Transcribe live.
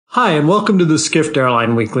Hi, and welcome to the Skift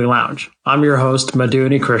Airline Weekly Lounge. I'm your host, Madhu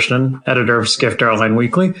Krishnan, editor of Skift Airline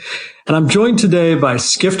Weekly, and I'm joined today by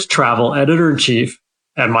Skift Travel Editor-in-Chief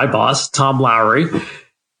and my boss, Tom Lowry.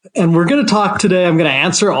 And we're going to talk today, I'm going to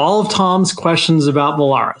answer all of Tom's questions about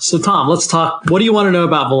Volaris. So Tom, let's talk. What do you want to know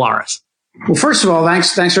about Volaris? Well, first of all,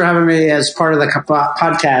 thanks for having me as part of the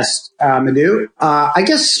podcast, Madhu. I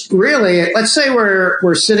guess really, let's say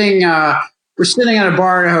we're sitting at a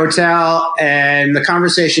bar at a hotel, and the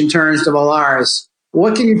conversation turns to Volaris.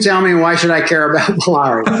 What can you tell me? Why should I care about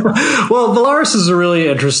Volaris? Well, Volaris is a really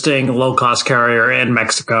interesting low-cost carrier in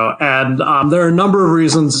Mexico, and there are a number of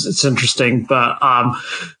reasons it's interesting, but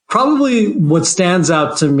probably what stands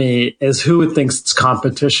out to me is who it thinks its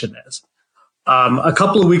competition is. A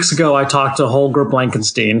couple of weeks ago, I talked to Holger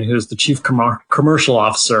Blankenstein, who's the chief commercial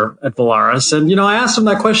officer at Volaris. And, I asked him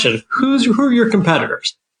that question, who are your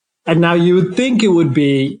competitors? And now you would think it would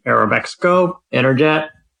be Aeromexico, Interjet,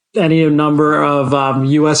 any number of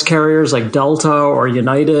U.S. carriers like Delta or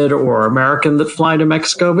United or American that fly to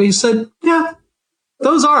Mexico. But he said, yeah,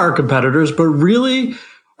 those are our competitors. But really,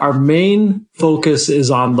 our main focus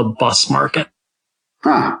is on the bus market.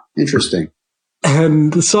 Interesting.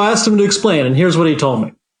 And so I asked him to explain, and here's what he told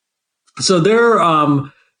me. So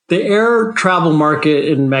the air travel market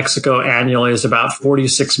in Mexico annually is about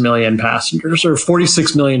 46 million passengers, or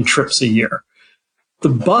 46 million trips a year. The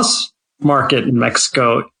bus market in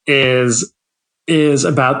Mexico is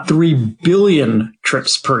about 3 billion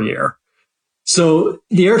trips per year. So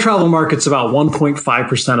the air travel market's about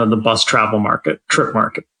 1.5% of the bus travel market, trip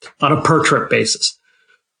market, on a per trip basis.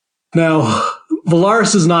 Now,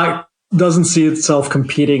 Volaris doesn't see itself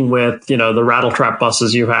competing with, the rattletrap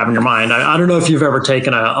buses you have in your mind. I don't know if you've ever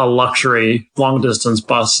taken a luxury long distance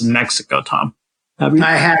bus in Mexico, Tom. Have you?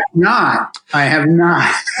 I have not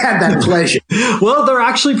had that pleasure. Well, they're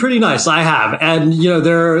actually pretty nice. I have. And,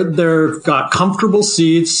 they've got comfortable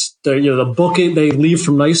seats. The booking, they leave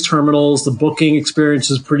from nice terminals. The booking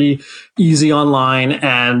experience is pretty easy online,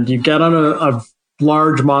 and you get on a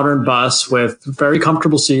large modern bus with very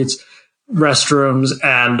comfortable seats, restrooms,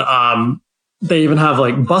 and they even have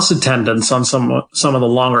like bus attendants on some of the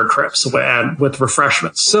longer trips with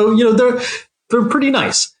refreshments. So they're pretty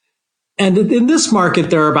nice. And in this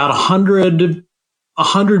market, there are about 100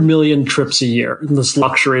 million trips a year in this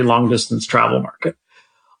luxury long distance travel market.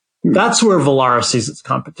 That's where Volaris sees its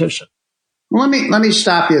competition. Well, let me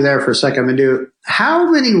stop you there for a second, Madhu.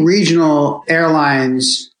 How many regional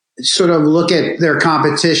airlines sort of look at their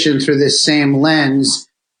competition through this same lens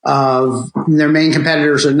of their main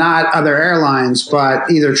competitors are not other airlines, but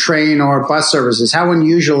either train or bus services? How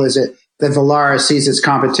unusual is it that Volaris sees its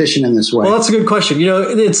competition in this way? Well, that's a good question.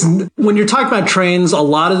 It's when you're talking about trains, a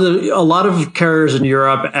lot of carriers in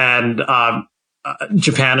Europe and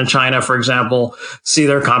Japan and China, for example, see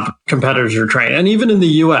their competitors are train. And even in the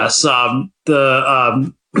U.S.,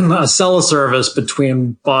 the Acela service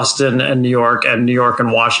between Boston and New York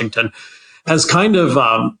and Washington has kind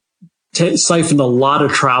of siphoned a lot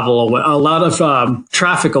of travel away, a lot of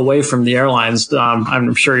traffic away from the airlines.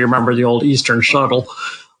 I'm sure you remember the old Eastern Shuttle,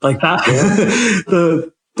 like that.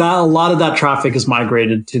 A lot of that traffic is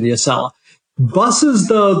migrated to the Acela. Buses,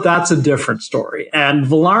 though, that's a different story. And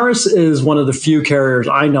Volaris is one of the few carriers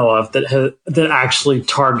I know of that actually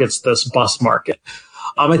targets this bus market.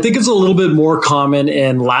 I think it's a little bit more common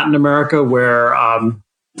in Latin America, where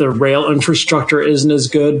the rail infrastructure isn't as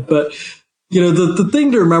good, but the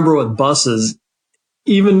thing to remember with buses,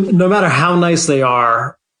 even no matter how nice they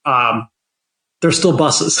are, they're still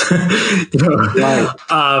buses. Right.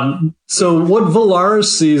 So what Volaris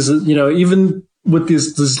sees, even with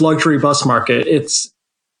this luxury bus market,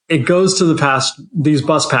 it goes to these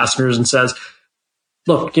bus passengers and says,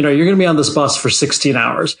 look, you're going to be on this bus for 16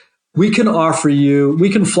 hours. We can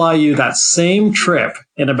fly you that same trip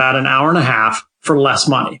in about an hour and a half for less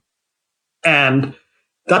money. And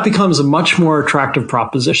that becomes a much more attractive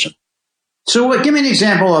proposition. So give me an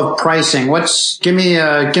example of pricing. Give me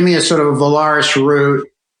a sort of Volaris route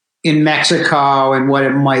in Mexico and what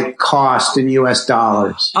it might cost in US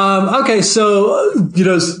dollars. Okay. So,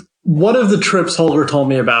 one of the trips Holger told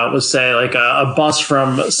me about was, say, like a bus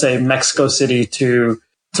from, say, Mexico City to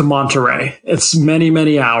Monterrey. It's many,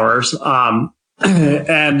 many hours.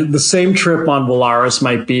 And the same trip on Volaris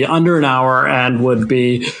might be under an hour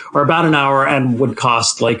or about an hour and would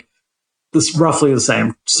cost like this roughly the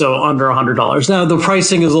same. So under $100. Now the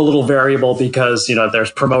pricing is a little variable because, there's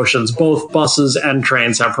promotions. Both buses and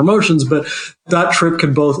trains have promotions, but that trip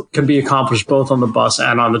can be accomplished both on the bus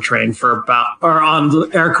and on the train on the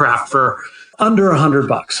aircraft for under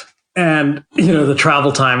 $100. And, the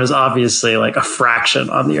travel time is obviously like a fraction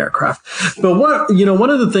on the aircraft. But one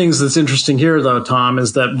of the things that's interesting here, though, Tom,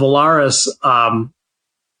 is that Volaris, a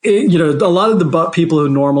lot of the people who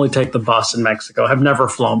normally take the bus in Mexico have never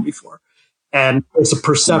flown before. And there's a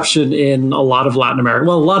perception in a lot of Latin America,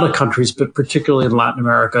 well, a lot of countries, but particularly in Latin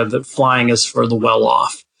America, that flying is for the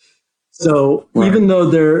well-off. So even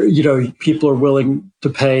though people are willing to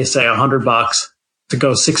pay, say, $100 to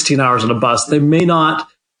go 16 hours on a bus, they may not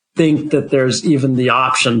think that there's even the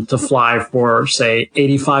option to fly for, say,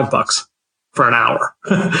 $85 for an hour.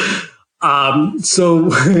 So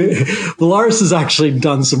Volaris has actually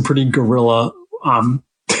done some pretty guerrilla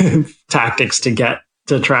tactics to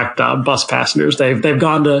attract bus passengers. They've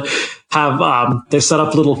gone to have they set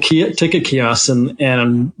up little ticket kiosks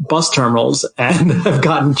in bus terminals and have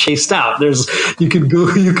gotten chased out. You could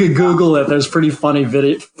Google it. There's pretty funny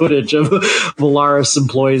footage of Volaris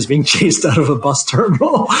employees being chased out of a bus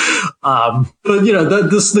terminal. But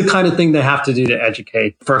this is the kind of thing they have to do to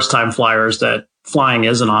educate first time flyers that flying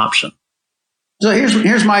is an option. So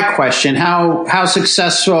here's my question: How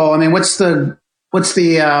successful? I mean, what's the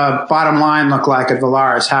bottom line look like at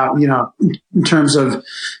Volaris? How, in terms of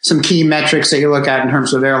some key metrics that you look at in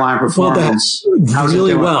terms of airline performance? Well,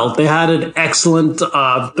 really well. They had an excellent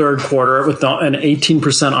third quarter with an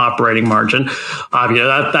 18% operating margin.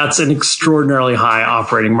 That's an extraordinarily high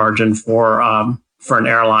operating margin for an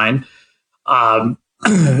airline.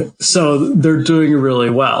 So they're doing really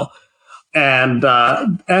well. And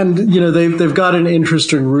they've got an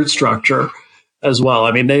interesting route structure as well.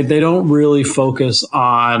 I mean, they don't really focus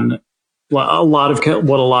on what a lot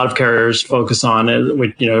of carriers focus on,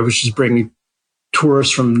 which is bringing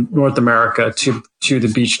tourists from North America to the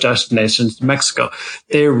beach destinations to Mexico.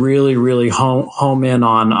 They really, really home in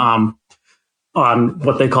on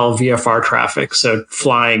what they call VFR traffic. So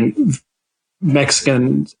flying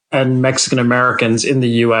Mexicans and Mexican Americans in the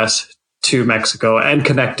U.S. to Mexico and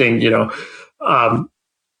connecting,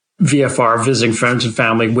 VFR, visiting friends and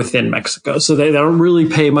family within Mexico. So they don't really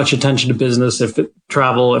pay much attention to business if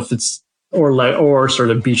it's or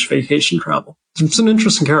sort of beach vacation travel. It's an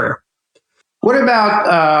interesting carrier. What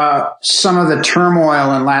about some of the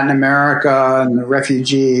turmoil in Latin America and the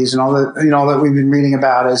refugees and all that we've been reading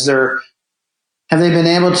about? Have they been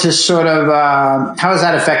able to sort of, how has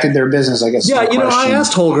that affected their business, I guess? Yeah, I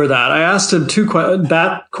asked Holger that. I asked him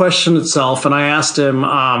that question itself, and I asked him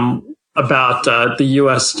about the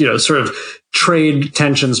U.S., sort of trade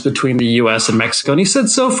tensions between the U.S. and Mexico. And he said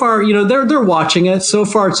so far, they're watching it. So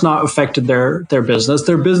far, it's not affected their business.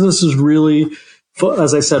 Their business is really,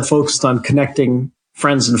 as I said, focused on connecting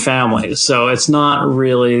friends and families. So it's not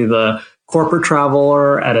really the corporate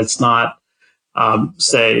traveler, and it's not,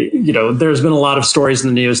 there's been a lot of stories in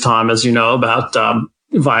the news, Tom, as you know, about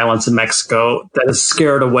violence in Mexico that has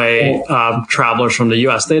scared away travelers from the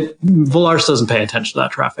U.S. Volaris doesn't pay attention to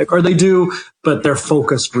that traffic, or they do, but they're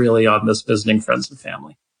focused really on this visiting friends and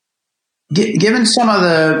family. Given some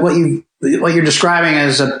of what you're describing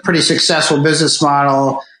as a pretty successful business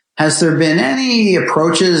model, has there been any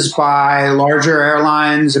approaches by larger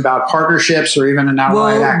airlines about partnerships or even an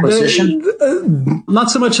outright acquisition?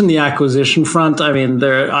 Not so much in the acquisition front. I mean,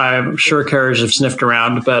 I'm sure carriers have sniffed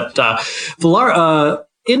around, but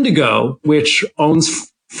Indigo, which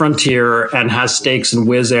owns Frontier and has stakes in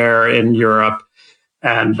Wizz Air in Europe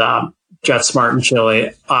and JetSmart in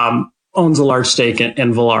Chile, owns a large stake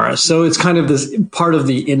in Volaris. So it's kind of this part of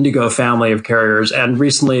the Indigo family of carriers. And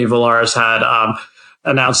recently, Volaris had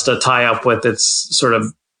announced a tie-up with its sort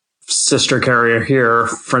of sister carrier here,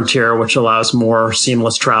 Frontier, which allows more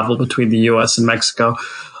seamless travel between the U.S. and Mexico.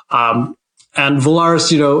 And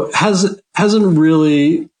Volaris, hasn't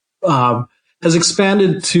really has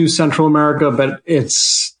expanded to Central America, but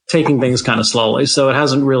it's taking things kind of slowly. So it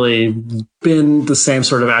hasn't really been the same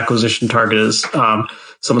sort of acquisition target as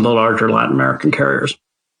some of the larger Latin American carriers.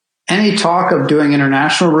 Any talk of doing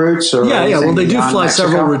international routes? Or yeah. Well, they do fly Mexico?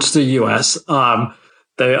 Several routes to the U.S.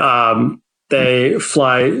 They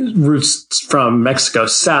fly routes from Mexico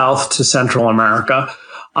south to Central America.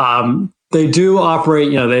 They do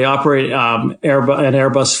operate, they operate an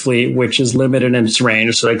Airbus fleet, which is limited in its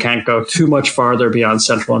range, so they can't go too much farther beyond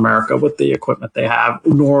Central America with the equipment they have.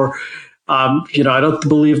 Nor, I don't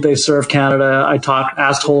believe they serve Canada.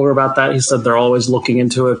 Asked Holger about that. He said they're always looking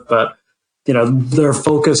into it, but they're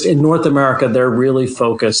focused in North America. They're really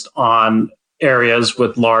focused on areas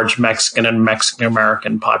with large Mexican and Mexican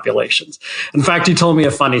American populations. In fact, he told me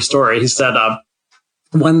a funny story. He said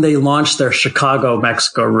when they launched their Chicago,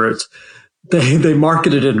 Mexico route, they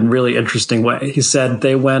marketed it in a really interesting way. He said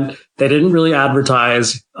they didn't really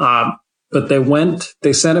advertise, but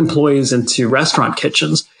they sent employees into restaurant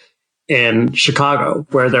kitchens in Chicago,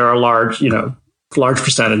 where there are large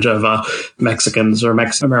percentage of Mexicans or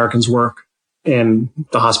Mexican Americans work in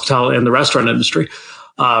the hospitality and the restaurant industry.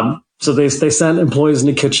 So they sent employees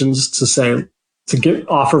into kitchens to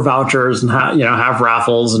offer vouchers and have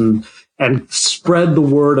raffles and spread the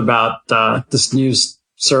word about this new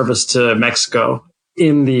service to Mexico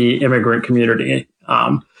in the immigrant community,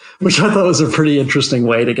 which I thought was a pretty interesting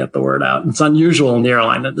way to get the word out. It's unusual in the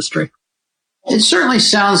airline industry. It certainly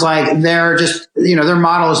sounds like they're just, their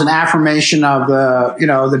model is an affirmation of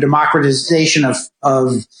the democratization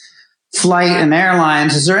of flight and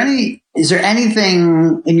airlines. Is there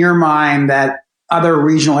anything in your mind that other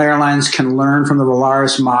regional airlines can learn from the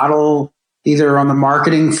Volaris model, either on the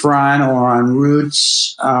marketing front or on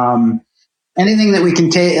routes? Anything that we can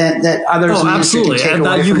take that others in the industry can take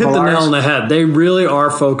away from you hit Volaris? the nail on the head. They really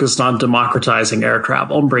are focused on democratizing air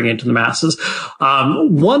travel and bringing it to the masses.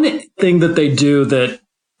 One thing that they do that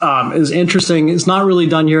is interesting, is not really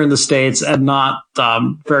done here in the States and not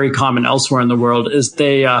very common elsewhere in the world, is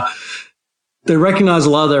they recognize a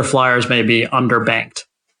lot of their flyers may be underbanked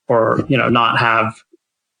or not have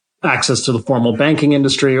access to the formal banking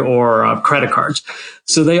industry or credit cards.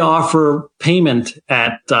 So they offer payment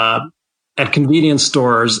at convenience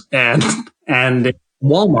stores and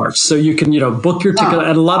Walmart. So you can, book your ticket.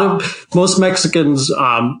 And most Mexicans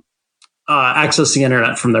access the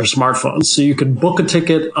internet from their smartphones. So you can book a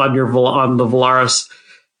ticket on the Volaris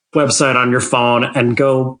website on your phone and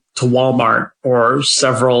go to Walmart or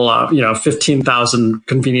several, 15,000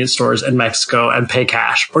 convenience stores in Mexico and pay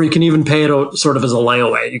cash. Or you can even pay it sort of as a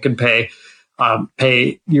layaway. You can pay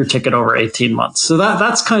your ticket over 18 months. So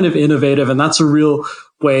that's kind of innovative. And that's a real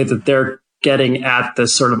way that they're getting at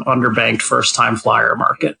this sort of underbanked first-time flyer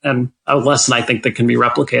market, and a lesson I think that can be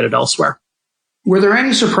replicated elsewhere. Were there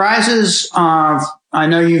any surprises? I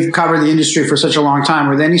know you've covered the industry for such a long time.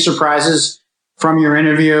 Were there any surprises from your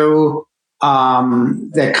interview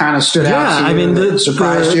that kind of stood out to you? That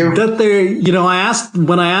surprised you?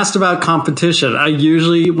 When I asked about competition,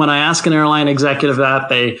 when I ask an airline executive that,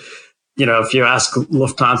 they, if you ask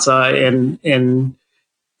Lufthansa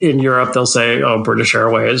in Europe, they'll say, British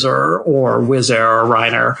Airways or Wizz Air or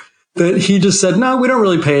Ryanair. That he just said, no, we don't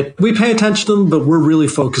really we pay attention to them, but we're really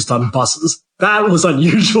focused on buses. That was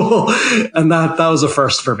unusual. And that was a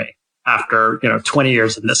first for me after, 20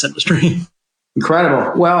 years in this industry.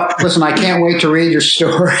 Incredible. Well, listen, I can't wait to read your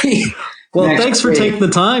story. Well, thanks for taking the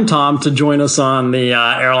time, Tom, to join us on the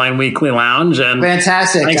Airline Weekly Lounge. And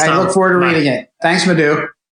fantastic. Thanks, I look forward to reading it. Thanks, Madhu.